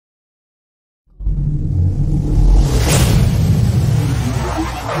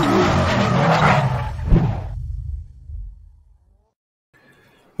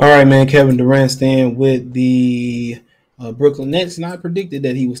All right, man. Kevin Durant staying with the Brooklyn Nets, and I predicted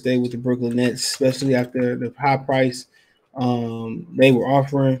that he would stay with the Brooklyn Nets, especially after the high price they were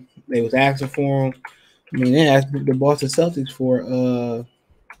offering. They was asking for him. I mean, they asked the Boston Celtics for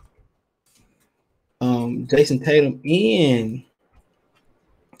Jason Tatum and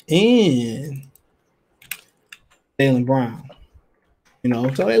Jaylen Brown.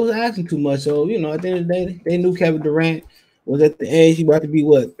 So they was asking too much. So at the end of the day, they knew Kevin Durant was at the age he about to be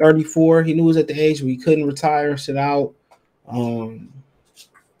 34. He knew he was at the age where he couldn't retire, sit out. Um,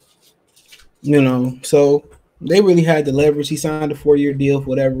 so they really had the leverage. He signed a 4-year deal for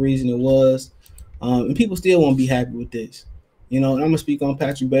whatever reason it was, and people still won't be happy with this. And I'm gonna speak on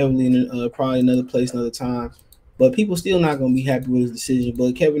Patrick Beverly in probably another place, another time. But people still not gonna be happy with his decision.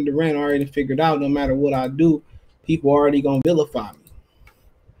 But Kevin Durant already figured out no matter what I do, people already gonna vilify me.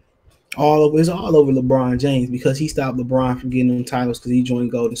 It's all over LeBron James because he stopped LeBron from getting them titles because he joined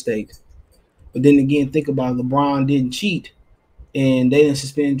Golden State. But then again, think about it, LeBron didn't cheat, and they didn't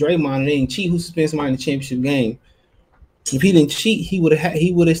suspend Draymond, and they didn't cheat. Who suspended somebody in the championship game? If he didn't cheat,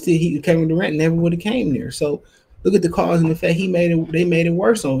 Kevin Durant never would have came there. So look at the cause and effect. They made it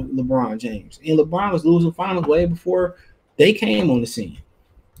worse on LeBron James, and LeBron was losing finals way before they came on the scene.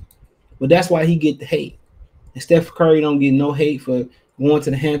 But that's why he get the hate. And Steph Curry don't get no hate for going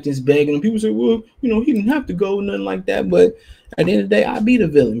to the Hamptons begging. And people say, well, he didn't have to go, nothing like that. But at the end of the day, I be the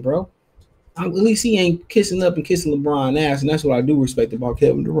villain, bro. At least he ain't kissing up and kissing LeBron's ass, and that's what I do respect about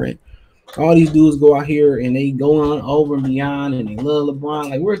Kevin Durant. All these dudes go out here and they go on over and beyond, and they love LeBron.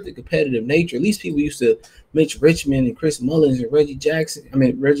 Like, where's the competitive nature? At least people used to Mitch Richmond and Chris Mullins and Reggie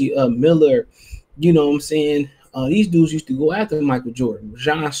Miller. You know what I'm saying? These dudes used to go after Michael Jordan,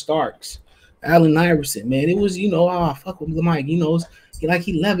 John Starks, Allen Iverson. Man, it was fuck with Mike. He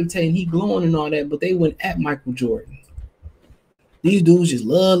levitating, he glowing and all that, but they went at Michael Jordan. These dudes just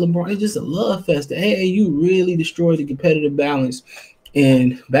love LeBron. It's just a love fest. Hey, you really destroyed the competitive balance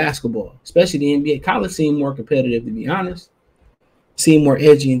in basketball, especially the NBA. College seemed more competitive, to be honest. Seemed more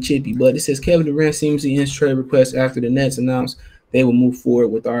edgy and chippy. But it says Kevin Durant seems to end trade requests after the Nets announced they will move forward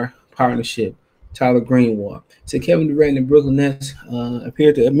with our partnership. Tyler Greenwald said Kevin Durant and the Brooklyn Nets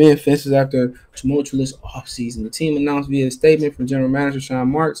appeared to amend fences after a tumultuous offseason. The team announced via a statement from General Manager Sean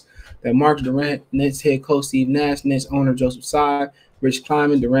Marks that Mark Durant, Nets head coach Steve Nash, Nets owner Joseph Tsai, Rich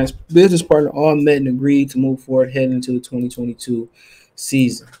Kleiman, Durant's business partner, all met and agreed to move forward heading into the 2022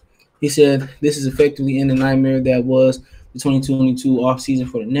 season. He said this is effectively in the nightmare that was the 2022 offseason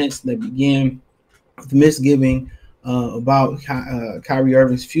for the Nets that began with misgiving about Kyrie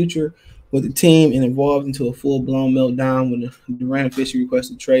Irving's future with the team and evolved into a full-blown meltdown when the Durant officially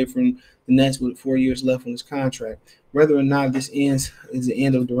requested trade from the Nets with 4 years left on his contract. Whether or not this is the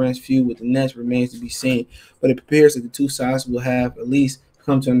end of Durant's feud with the Nets remains to be seen, but it appears that the two sides will have at least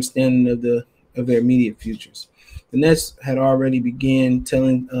come to understanding of their immediate futures. The Nets had already began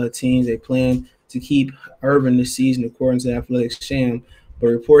telling teams they plan to keep Irving this season, according to Athletic Sham, but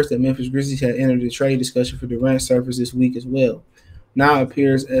reports that Memphis Grizzlies had entered the trade discussion for Durant surfaced this week as well. Now it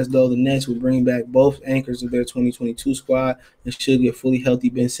appears as though the Nets will bring back both anchors of their 2022 squad and should get fully healthy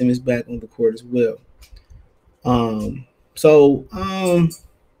Ben Simmons back on the court as well. They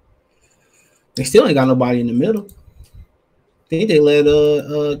still ain't got nobody in the middle. I think they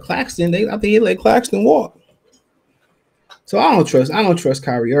let Claxton. I think they let Claxton walk. So I don't trust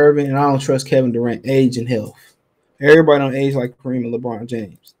Kyrie Irving, and I don't trust Kevin Durant age and health. Everybody don't age like Kareem and LeBron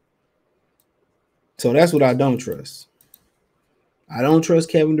James. So that's what I don't trust. I don't trust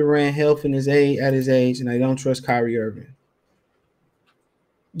Kevin Durant health at his age, and I don't trust Kyrie Irving.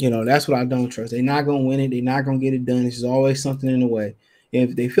 That's what I don't trust. They're not gonna win it. They're not gonna get it done. There's always something in the way.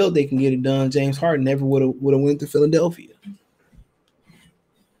 If they felt they can get it done, James Harden never would have went to Philadelphia.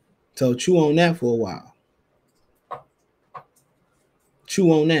 So chew on that for a while.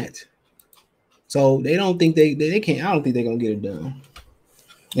 Chew on that. So they don't think they can't. I don't think they're gonna get it done.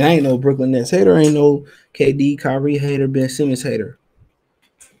 And I ain't no Brooklyn Nets hater. I ain't no KD, Kyrie hater, Ben Simmons hater.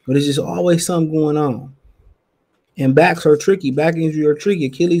 But it's just always something going on. And backs are tricky. Back injury are tricky.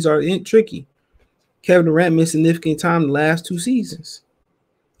 Achilles are tricky. Kevin Durant missed significant time the last 2 seasons.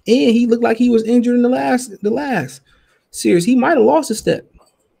 And he looked like he was injured in the last series. He might have lost a step.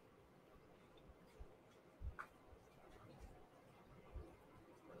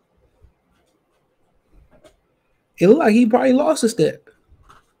 It looked like he probably lost a step.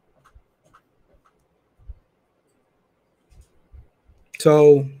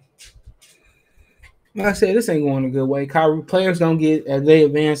 So, like I said, this ain't going a good way. Players don't get, as they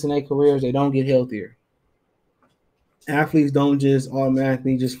advance in their careers, they don't get healthier. Athletes don't just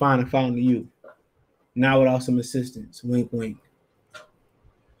automatically just find a fountain of youth. Now without some assistance. Wink, wink.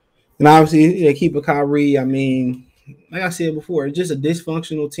 And obviously, they keep a Kyrie. I mean, like I said before, it's just a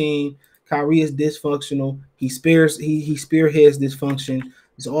dysfunctional team. Kyrie is dysfunctional. He spearheads dysfunction.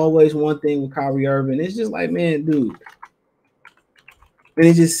 It's always one thing with Kyrie Irving. It's just like, man, dude. And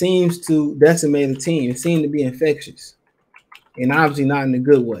it just seems to decimate the team. It seems to be infectious. And obviously not in a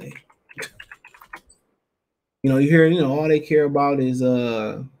good way. You hear, all they care about is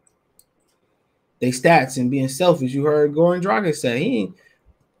their stats and being selfish. You heard Goran Dragic say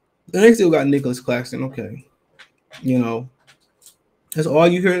they still got Nicholas Claxton. Okay. That's all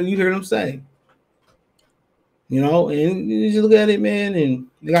you hear them say. And you just look at it, man, and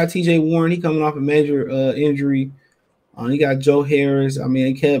they got TJ Warren, he coming off a major injury. He got Joe Harris. I mean,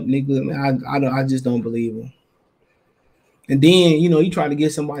 they kept Nicholas. I just don't believe him. And then, you try to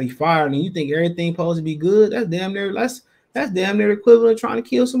get somebody fired and you think everything supposed to be good. That's damn near the equivalent of trying to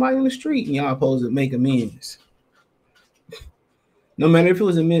kill somebody on the street and y'all supposed to make amends. No matter if it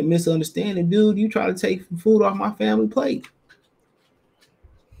was a misunderstanding, dude, you try to take food off my family plate.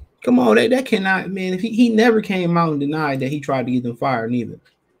 Come on, that cannot, man. If he never came out and denied that he tried to get them fired, neither.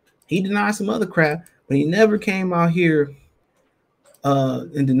 He denied some other crap, but he never came out here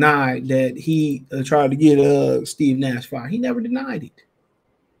and denied that he tried to get Steve Nash fired. He never denied it.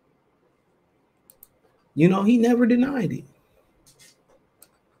 He never denied it.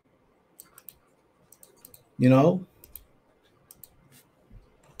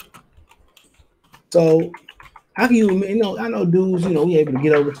 So how can you, I know dudes, we able to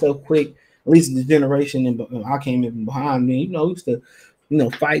get over stuff quick. At least the generation, and I came in behind me. Used to,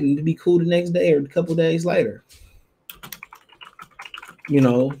 fighting to be cool the next day or a couple days later.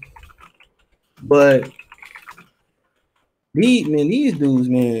 But these dudes,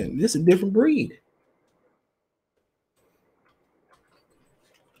 man, this is a different breed.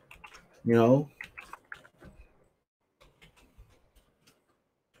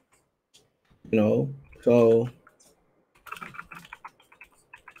 So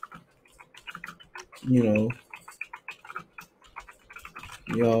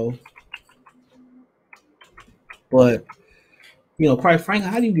but quite frankly,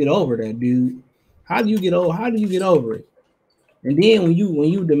 how do you get over that, dude? How do you get over it? And then when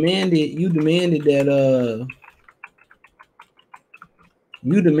you demanded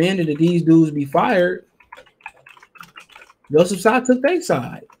that these dudes be fired, Joseph Tsai took their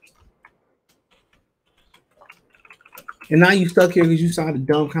side. And now you stuck here because you signed a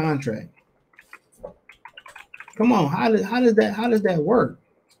dumb contract. Come on, how does that work?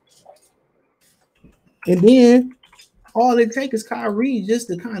 And then all it takes is Kyrie just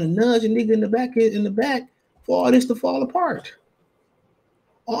to kind of nudge a nigga in the back for all this to fall apart.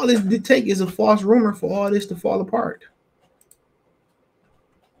 All this did take is a false rumor for all this to fall apart.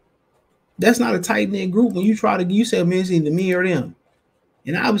 That's not a tight-knit group when you say, man, it's either me or them.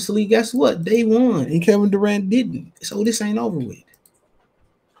 And obviously, guess what? They won, and Kevin Durant didn't. So this ain't over with.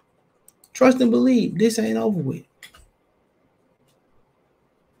 Trust and believe, this ain't over with.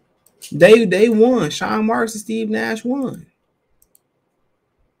 They won. Sean Marks and Steve Nash won.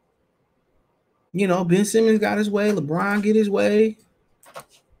 Ben Simmons got his way. LeBron get his way.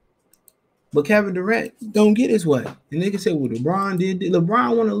 But Kevin Durant don't get his way. And they can say, well, LeBron did.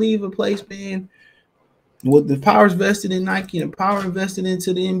 LeBron want to leave a place, man, with the powers vested in Nike and power invested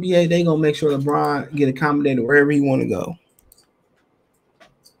into the NBA, they going to make sure LeBron get accommodated wherever he want to go.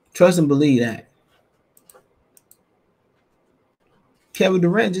 Trust and believe that. Kevin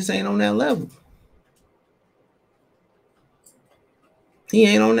Durant just ain't on that level. He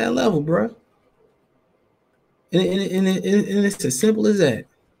ain't on that level, bro. And it's as simple as that.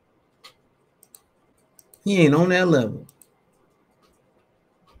 He ain't on that level.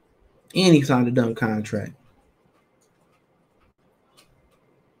 And he signed a dumb contract.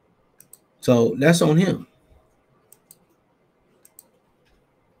 So that's on him.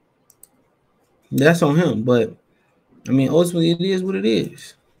 That's on him. But, I mean, ultimately, it is what it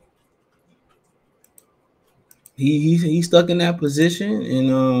is. He's stuck in that position.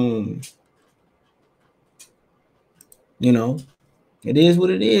 And, it is what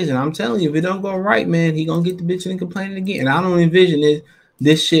it is. And I'm telling you, if it don't go right, man, he going to get the bitching and complaining again. And I don't envision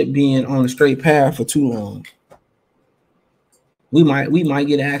this shit being on a straight path for too long. We might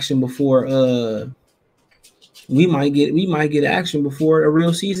get action before we might get action before a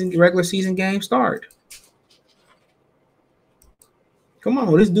regular season game start. Come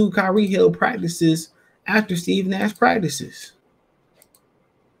on, this dude Kyrie held practices after Steve Nash practices.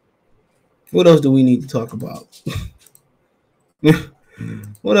 What else do we need to talk about?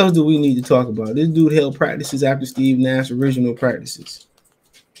 What else do we need to talk about? This dude held practices after Steve Nash original practices.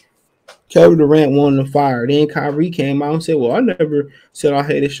 Kevin Durant wanted to fire. Then Kyrie came out and said, "Well, I never said I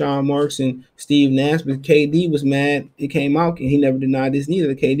hated Sean Marks and Steve Nash, but KD was mad. It came out, and he never denied this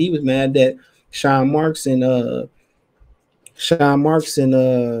neither. KD was mad that Sean Marks and Sean Marks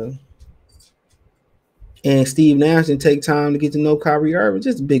and Steve Nash didn't take time to get to know Kyrie Irving.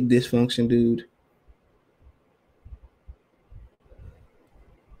 Just a big dysfunction, dude.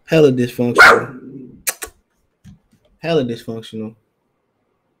 Hella dysfunctional. Hella dysfunctional.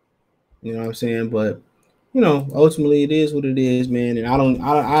 You know what I'm saying? But ultimately it is what it is, man. And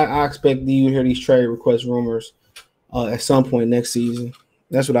I expect you to hear these trade request rumors at some point next season.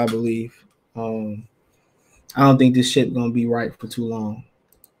 That's what I believe. I don't think this shit gonna be right for too long.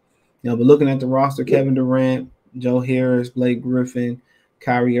 But looking at the roster, Kevin Durant, Joe Harris, Blake Griffin,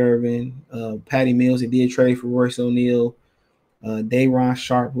 Kyrie Irving, Patty Mills, they did trade for Royce O'Neal, Day'Ron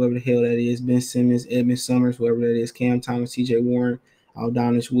Sharp, whoever the hell that is, Ben Simmons, Edmund Summers, whoever that is, Cam Thomas, TJ Warren,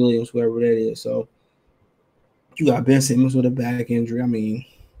 Aldonis Williams, whoever that is. So you got Ben Simmons with a back injury. I mean,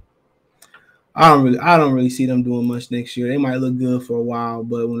 I don't really see them doing much next year. They might look good for a while,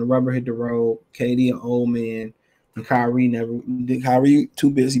 but when the rubber hit the road, KD an old man, and Kyrie too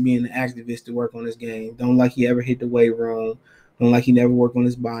busy being an activist to work on his game. Don't like he ever hit the weight room. Don't like he never worked on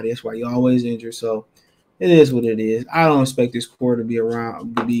his body. That's why he always injured. So it is what it is. I don't expect this core to be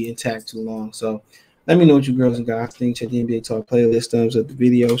around, to be intact too long. So let me know what you girls and guys think. Check the NBA Talk playlist, thumbs up the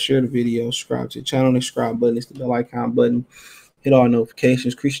video, share the video, subscribe to the channel. The subscribe button is the bell icon button. Hit all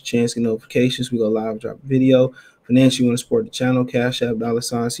notifications, increase your chance to get notifications. We go live, drop a video. Financially, you want to support the channel, Cash App, $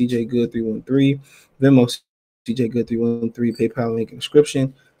 CJ Good 313, Venmo CJ Good 313, PayPal link in the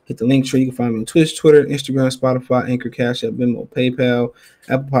description. Hit the link tree. You can find me on Twitch, Twitter, Instagram, Spotify, Anchor, Cash App, Venmo, PayPal,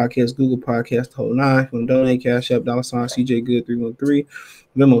 Apple Podcasts, Google Podcasts, the whole nine. If you want to donate, Cash App, $ CJ Good 313,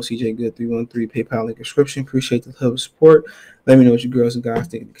 Venmo CJ Good 313, PayPal link in the description. Appreciate the love and support. Let me know what you girls and guys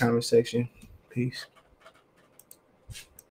think in the comment section. Peace.